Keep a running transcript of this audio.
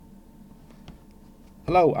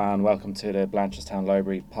Hello and welcome to the Blanchardstown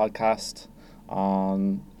Library podcast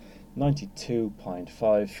on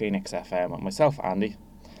 92.5 Phoenix FM with myself, Andy.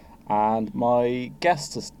 And my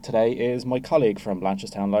guest today is my colleague from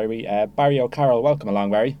Blanchardstown Library, Barry O'Carroll. Welcome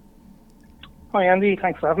along, Barry. Hi, Andy.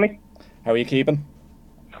 Thanks for having me. How are you keeping?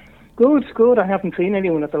 Good. I haven't seen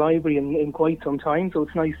anyone at the library in quite some time, so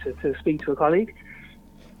it's nice to speak to a colleague.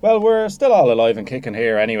 Well, we're still all alive and kicking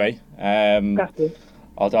here anyway. That's it.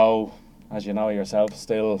 Although, as you know yourself,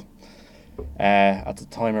 still at the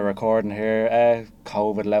time of recording here,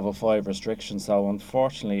 COVID level 5 restrictions. So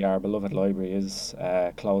unfortunately, our beloved library is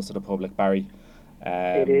closed to the public, Barry.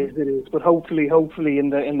 It is. But hopefully, in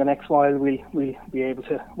the next while, we'll be able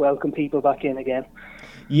to welcome people back in again.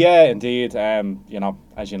 Yeah, indeed.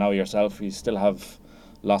 As you know yourself, we still have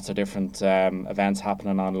lots of different events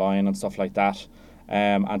happening online and stuff like that.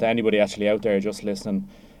 And anybody actually out there just listening,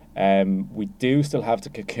 we do still have the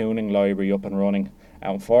Cocooning Library up and running.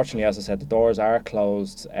 Unfortunately, as I said, the doors are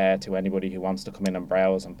closed to anybody who wants to come in and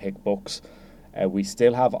browse and pick books. We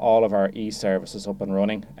still have all of our e-services up and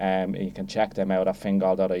running. You can check them out at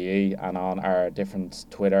fingal.ie and on our different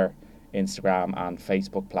Twitter, Instagram and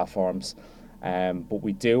Facebook platforms. But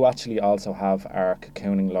we do actually also have our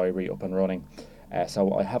Cocooning Library up and running.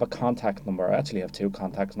 So I have a contact number. I actually have two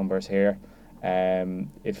contact numbers here.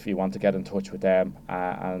 If you want to get in touch with them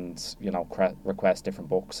and request different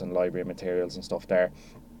books and library materials and stuff there.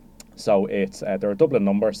 So it's they're a Dublin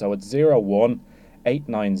number, so it's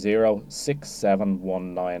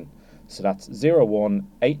 018906719. So that's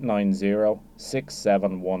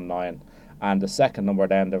 018906719. And the second number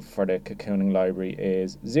then for the Cocooning Library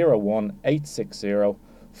is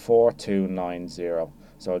 018604290.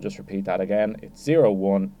 So I'll just repeat that again. It's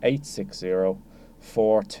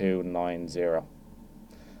 018604290.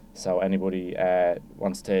 So anybody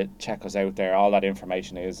wants to check us out there, all that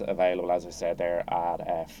information is available, as I said, there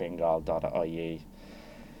at fingal.ie.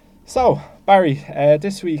 So Barry,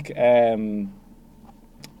 this week on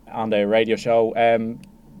the radio show,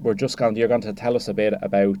 you're going to tell us a bit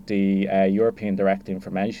about the European Direct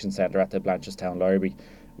Information Centre at the Blanchardstown Library,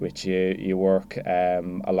 which you work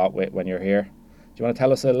a lot with when you're here. Do you want to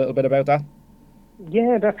tell us a little bit about that?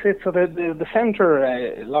 Yeah, that's it. So the centre,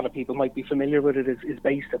 a lot of people might be familiar with it, is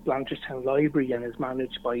based at Blanchardstown Library and is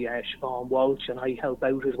managed by Siobhan Walsh, and I help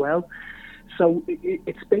out as well. So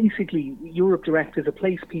it's basically, Europe Direct is a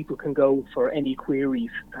place people can go for any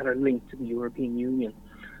queries that are linked to the European Union.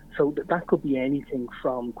 So that could be anything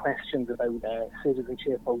from questions about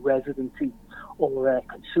citizenship or residency or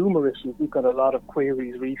consumer issues. We've got a lot of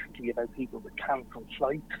queries recently about people with cancelled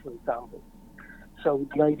flights, for example. So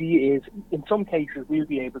the idea is, in some cases, we'll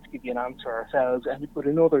be able to give you an answer ourselves, but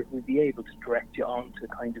in others, we'll be able to direct you on to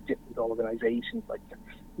kind of different organisations like the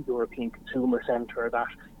European Consumer Centre or that,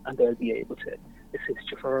 and they'll be able to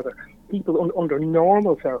assist you further. People, under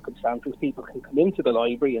normal circumstances, people can come into the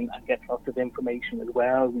library and get lots of information as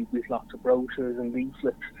well. We've lots of brochures and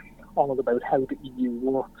leaflets all about how the EU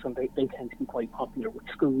works, and they tend to be quite popular with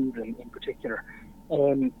schools in particular.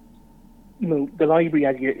 The library,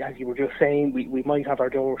 as you were just saying, we might have our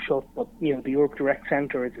doors shut, but the Europe Direct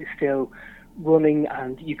Centre is still running,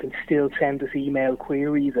 and you can still send us email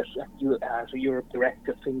queries at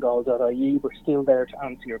europedirect@fingal.ie. We're still there to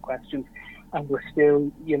answer your questions, and we're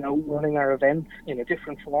still running our events in a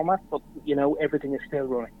different format, but everything is still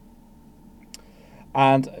running.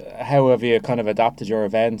 And how have you kind of adapted your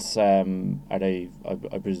events? Are they?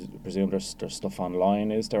 I presume there's stuff online,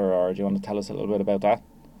 is there, or do you want to tell us a little bit about that?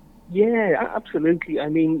 Yeah, absolutely. I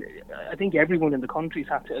mean, I think everyone in the country's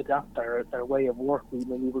had to adapt their way of work. We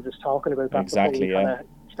were just talking about that exactly, before we kind of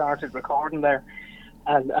started recording there.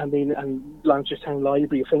 And Blanchardstown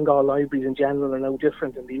Library, Fingal libraries in general are no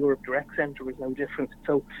different, and the Europe Direct Centre is no different.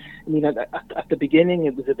 So, I mean, at the beginning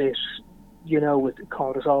it was a bit, it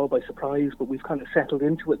caught us all by surprise, but we've kind of settled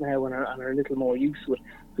into it now and are a little more used to it.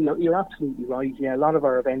 So you're absolutely right. Yeah, a lot of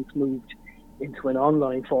our events moved into an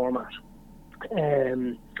online format.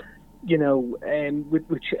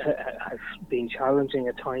 Which has been challenging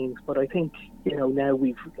at times, but I think now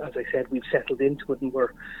we've settled into it, and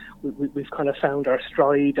we've kind of found our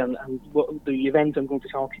stride. And what the event I'm going to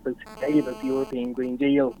talk about today about the European Green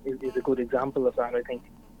Deal is a good example of that, I think.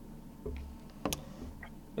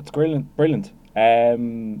 That's brilliant.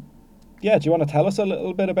 Do you want to tell us a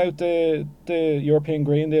little bit about the European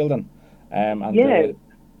Green Deal then?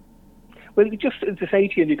 Well, just to say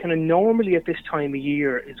to you, kind of normally at this time of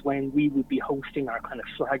year is when we would be hosting our kind of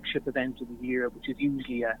flagship event of the year, which is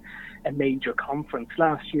usually a major conference.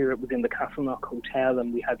 Last year it was in the Castleknock Hotel,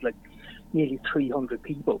 and we had like nearly 300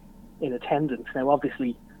 people in attendance. Now,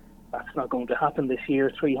 obviously, that's not going to happen this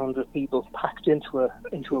year. 300 people packed into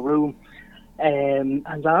a room. And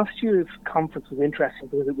last year's conference was interesting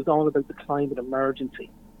because it was all about the climate emergency.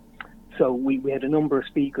 So we had a number of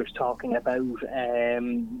speakers talking about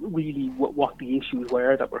really what the issues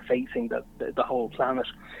were that were facing the whole planet.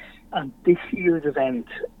 And this year's event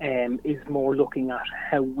is more looking at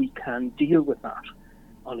how we can deal with that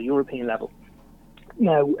on a European level.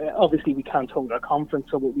 Now, obviously, we can't hold our conference,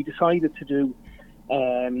 so what we decided to do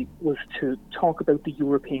was to talk about the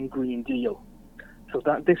European Green Deal. So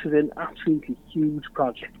this is an absolutely huge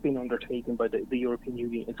project being undertaken by the European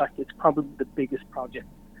Union. In fact, it's probably the biggest project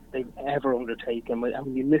they've ever undertaken. And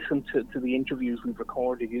when you listen to the interviews we've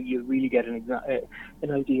recorded, you really get an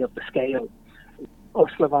idea of the scale.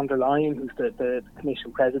 Ursula von der Leyen, who's the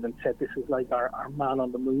Commission President, said this is like our man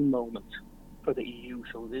on the moon moment for the EU.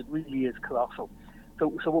 So it really is colossal.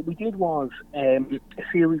 So what we did was a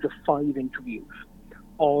series of 5 interviews,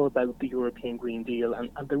 all about the European Green Deal. And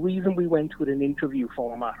the reason we went with an interview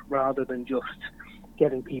format rather than just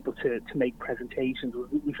getting people to make presentations was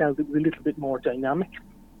we felt it was a little bit more dynamic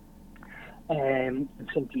than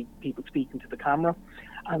simply people speaking to the camera.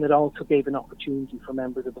 And it also gave an opportunity for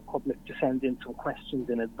members of the public to send in some questions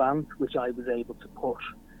in advance, which I was able to put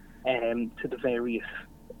to the various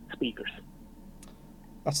speakers.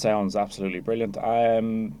 That sounds absolutely brilliant.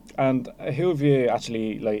 And who have you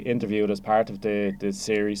actually interviewed as part of the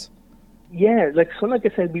series? Yeah, like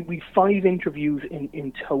I said, we 5 interviews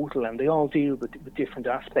in total, and they all deal with different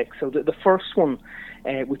aspects. So the first one,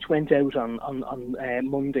 which went out on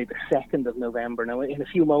Monday, the 2nd of November. Now, in a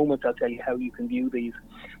few moments, I'll tell you how you can view these,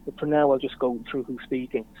 but for now, I'll just go through who's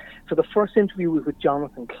speaking. So the first interview was with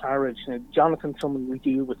Jonathan Claridge. Now, Jonathan's someone we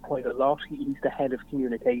deal with quite a lot. He's the head of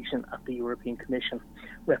communication at the European Commission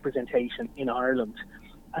representation in Ireland.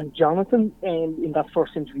 And Jonathan, in that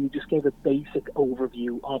first interview, just gave a basic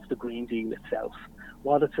overview of the Green Deal itself,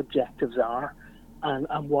 what its objectives are,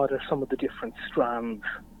 and what are some of the different strands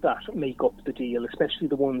that make up the deal, especially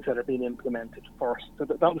the ones that are being implemented first. So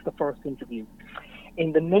that was the first interview.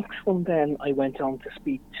 In the next one, then, I went on to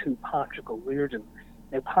speak to Patrick O'Riordan.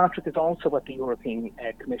 Now, Patrick is also at the European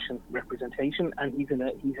Commission representation, and he's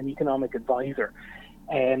an economic advisor.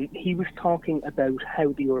 He was talking about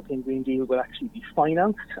how the European Green Deal will actually be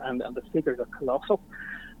financed, and the figures are colossal.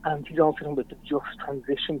 And he's also talking about the Just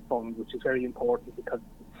Transition Fund, which is very important because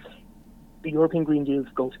the European Green Deal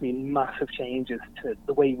is going to be massive changes to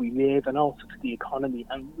the way we live and also to the economy,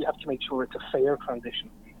 and we have to make sure it's a fair transition.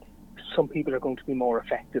 Some people are going to be more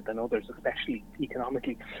affected than others, especially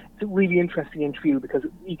economically. It's a really interesting interview because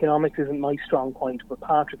economics isn't my strong point, but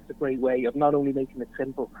Patrick's a great way of not only making it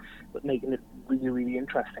simple, but making it really, really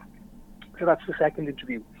interesting. So that's the second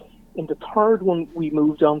interview. In the third one, we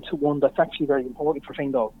moved on to one that's actually very important for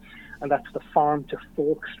Fingal, and that's the farm to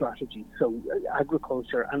fork strategy. So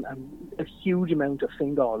agriculture, and a huge amount of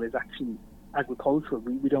Fingal is actually agricultural.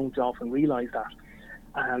 We don't often realise that.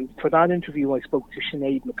 And for that interview, I spoke to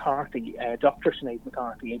Sinead McCarthy, Dr. Sinead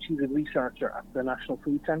McCarthy, and she's a researcher at the National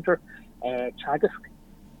Food Centre, Teagasc.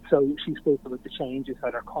 So she spoke about the changes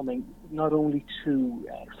that are coming, not only to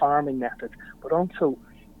farming methods, but also,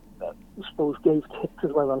 I suppose, gave tips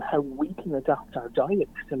as well on how we can adapt our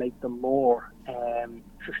diets to make them more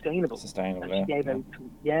sustainable. Sustainable, and she gave out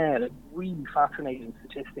some, really fascinating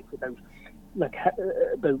statistics about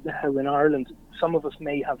how in Ireland some of us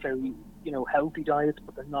may have very healthy diets,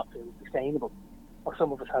 but they're not very sustainable, or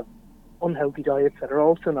some of us have unhealthy diets that are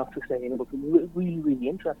also not sustainable. So really, really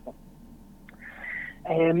interesting.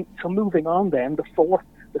 So moving on then, the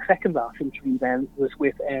second last interview then was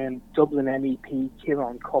with Dublin MEP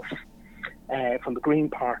Kieran Cuff from the Green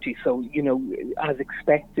Party. So, as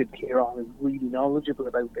expected, Kieran is really knowledgeable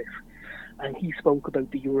about this. And he spoke about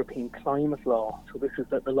the European climate law. So this is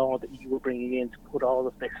the law that you were bringing in to put all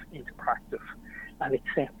of this into practice. And it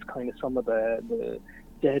sets kind of some of the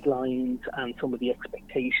deadlines and some of the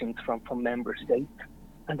expectations from member states.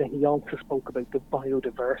 And then he also spoke about the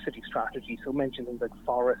biodiversity strategy. So mentioned things like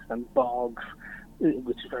forests and bogs,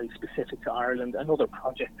 which is very specific to Ireland, and other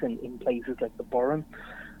projects in places like the Burren.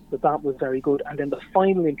 So that was very good. And then the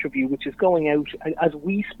final interview, which is going out as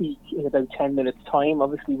we speak in about 10 minutes' time.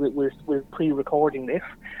 Obviously, we're pre-recording this.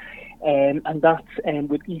 And that's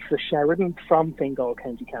with Aoife Sheridan from Fingal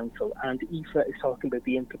County Council. And Aoife is talking about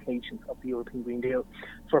the implications of the European Green Deal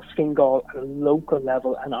for Fingal at a local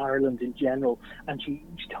level and Ireland in general. And she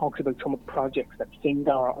talks about some of the projects that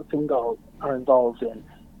Fingal are involved in,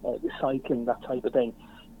 recycling, that type of thing,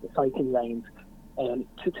 the cycling lanes,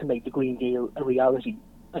 to make the Green Deal a reality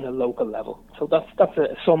at a local level. So that's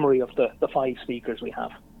a summary of the 5 speakers we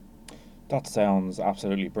have. That sounds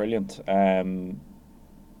absolutely brilliant.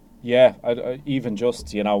 Yeah, even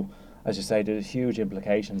just, as you say, there's huge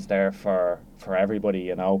implications there for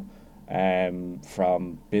everybody,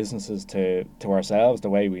 from businesses to ourselves, the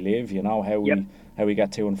way we live, Yep. how we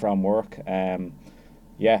get to and from work.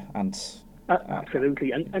 Yeah, and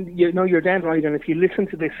Absolutely, and you're dead right. And if you listen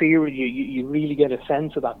to this series, you really get a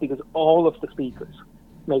sense of that, because all of the speakers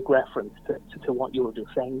make reference to what you were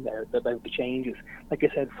just saying there about the changes. Like I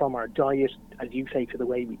said, from our diet, as you say, to the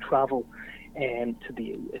way we travel, and to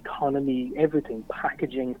the economy, everything,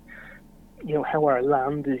 packaging, how our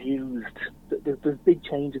land is used. There's big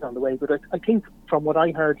changes on the way, but I think from what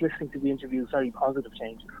I heard listening to the interviews, very positive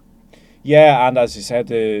changes. yeah, and as you said,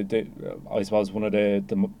 the I suppose one of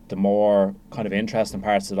the more kind of interesting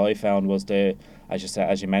parts that I found was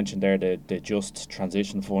as you mentioned there, the Just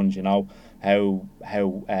Transition Fund. How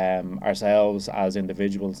ourselves as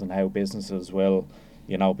individuals and how businesses will,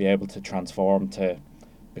 be able to transform to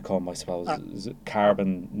become, I suppose, is it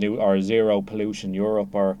carbon new or zero pollution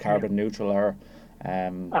Europe, or carbon neutral, or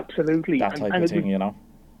absolutely that type of thing.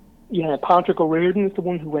 Yeah, Patrick O'Riordan is the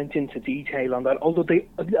one who went into detail on that, although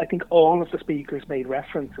I think all of the speakers made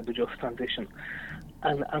reference to the Just Transition.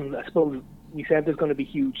 And I suppose we said there's going to be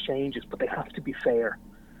huge changes, but they have to be fair,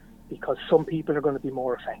 because some people are going to be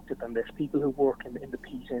more affected than this. People who work in the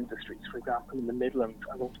peat industries, for example, in the Midlands,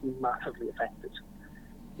 are going to be massively affected,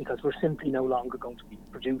 because we're simply no longer going to be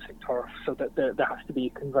producing turf. So that there has to be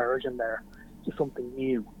a conversion there to something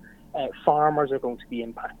new. Farmers are going to be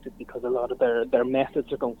impacted, because a lot of their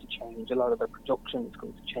methods are going to change. A lot of their production is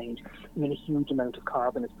going to change. I mean, a huge amount of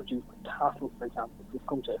carbon is produced by cattle, for example. So it's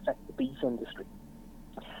going to affect the beef industry.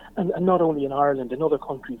 And not only in Ireland, in other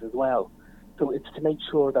countries as well. So it's to make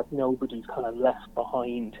sure that nobody's kind of left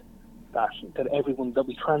behind, that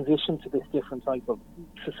we transition to this different type of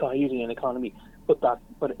society and economy, but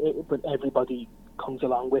everybody comes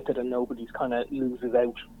along with it and nobody's kind of loses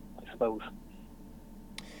out, I suppose.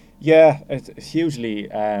 Yeah, it's hugely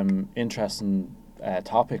interesting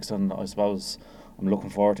topics, and I suppose I'm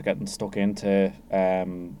looking forward to getting stuck into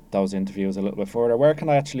those interviews a little bit further. Where can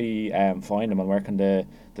I actually find them, and where can the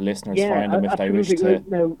listeners find them if they wish to?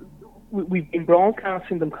 Now, we've been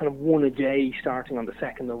broadcasting them kind of one a day, starting on the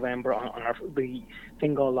 2nd November on the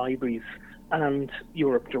Fingal Libraries and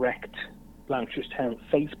Europe Direct Blanchardstown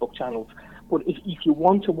Facebook channels. But if you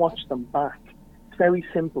want to watch them back, it's very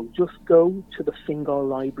simple. Just go to the Fingal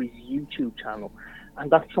Libraries YouTube channel.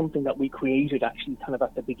 And that's something that we created actually kind of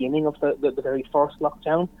at the beginning of the very first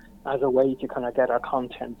lockdown, as a way to kind of get our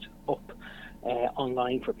content up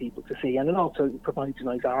online for people to see. And it also provides a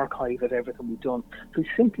nice archive of everything we've done. So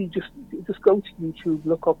simply just go to YouTube,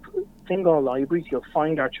 look up Fingal Libraries, you'll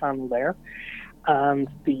find our channel there. And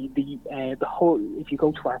the whole, if you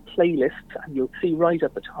go to our playlist, and you'll see right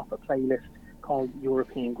at the top a playlist called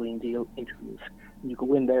European Green Deal Interviews. And you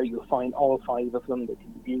go in there, you'll find all 5 of them. They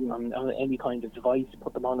can be viewed on any kind of device.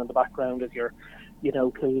 Put them on in the background as you're,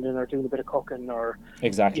 cleaning or doing a bit of cooking, or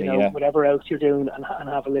whatever else you're doing, and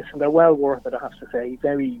have a listen. They're well worth it, I have to say.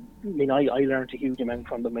 I learned a huge amount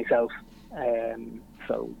from them myself.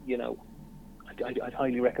 So I'd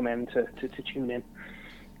highly recommend to tune in.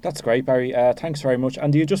 That's great, Barry. Thanks very much.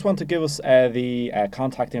 And do you just want to give us the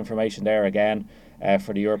contact information there again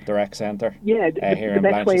for the Europe Direct Centre? Yeah, here the in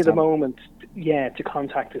best way at the Blanchardstown? moment, to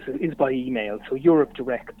contact us is by email. So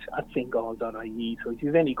europedirect@fingal.ie. So if you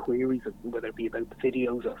have any queries, whether it be about the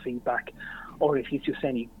videos or feedback, or if you've just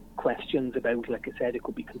any questions about, like I said, it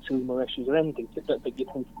could be consumer issues or anything that you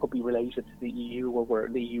think could be related to the EU, or where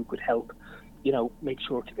the EU could help, make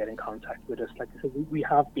sure to get in contact with us. Like I said, we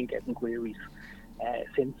have been getting queries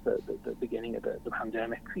since the beginning of the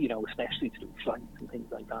pandemic, especially to do flights and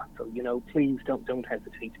things like that. So, please don't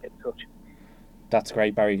hesitate to get in touch. That's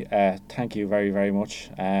great, Barry. Thank you very, very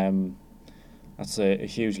much. That's a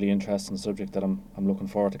hugely interesting subject that I'm looking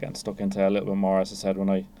forward to getting stuck into a little bit more, as I said, when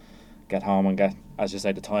I get home and get, as you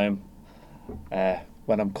say, the time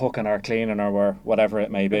when I'm cooking or cleaning or whatever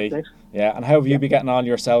it may be. Right. Yeah, and how have you been getting on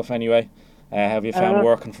yourself anyway? Have you found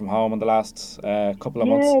working from home in the last couple of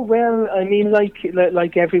months? Yeah, well, I mean,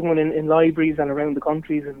 like everyone in libraries and around the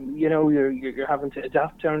countries, and you're having to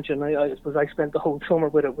adapt, aren't you? And I suppose I spent the whole summer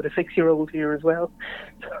with a 6-year-old here as well.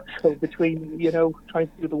 So between trying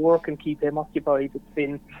to do the work and keep him occupied, it's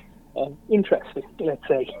been interesting, let's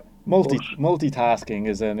say. Multitasking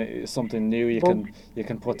is something new you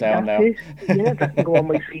can put down now. Yeah, that can go on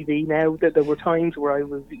my CV now. That there were times where I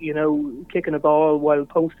was, kicking a ball while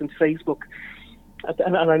posting to Facebook,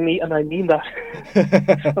 and I mean that.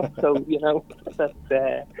 so that's.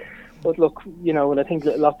 But look, and I think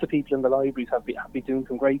that lots of people in the libraries have been doing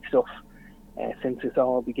some great stuff. since it's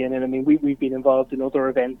all beginning. I mean, we've been involved in other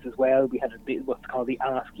events as well. We had what's called the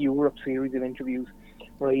Ask Europe series of interviews,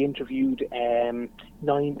 where I interviewed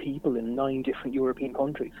 9 people in 9 different European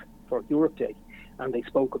countries for Europe Day, and they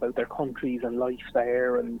spoke about their countries and life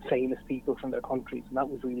there and famous people from their countries, and that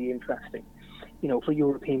was really interesting. You know, for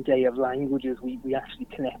European Day of Languages, we actually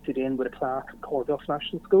connected in with a class at Corduff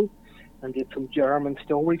National School and did some German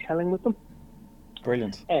storytelling with them.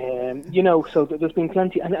 Brilliant. You know, so there's been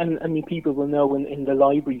plenty, and I mean, people will know in the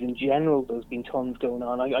libraries in general, there's been tons going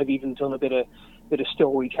on. I've even done a bit of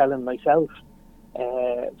storytelling myself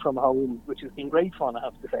from home, which has been great fun, I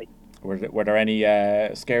have to say. Were there any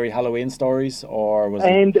scary Halloween stories, or was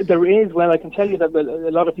And there is. Well, I can tell you that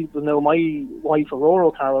a lot of people know my wife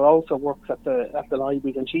Aurora Carroll also works at the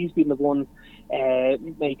library, and she's been the one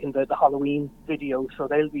making the Halloween videos. So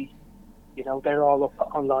they'll be, you know, they're all up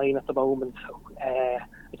online at the moment. So I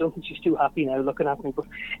don't think she's too happy now looking at me, but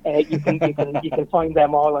you can find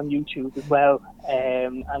them all on YouTube as well.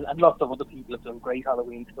 And lots of other people have done great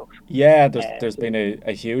Halloween stuff. Yeah, there's been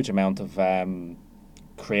a huge amount of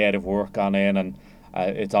creative work gone in, and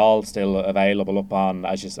it's all still available up on,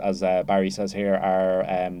 as Barry says here, our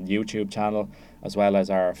YouTube channel, as well as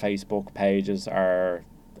our Facebook pages, our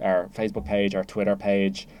Facebook page, our Twitter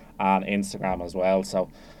page, and Instagram as well. So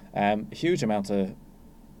a huge amount of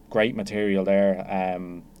great material there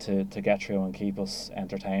to get through and keep us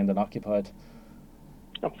entertained and occupied.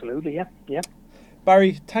 Absolutely, yeah.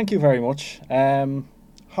 Barry, thank you very much.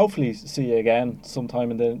 Hopefully see you again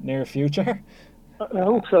sometime in the near future. I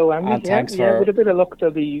hope so, Andy. And thanks for... with a bit of luck,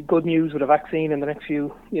 there'll be good news with a vaccine in the next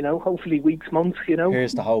few, you know, hopefully weeks, months, you know.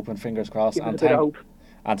 Here's the hope, and fingers crossed. Give us a bit of hope.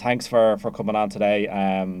 And thanks for coming on today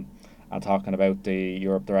and talking about the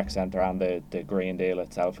Europe Direct Centre and the Green Deal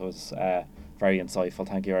itself. It was very insightful.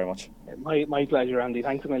 Thank you very much. My pleasure, Andy.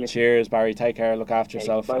 Thanks a million. Cheers, Barry. Take care. Look after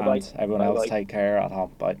yourself. Bye-bye. And everyone else, take care at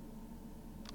home. Bye.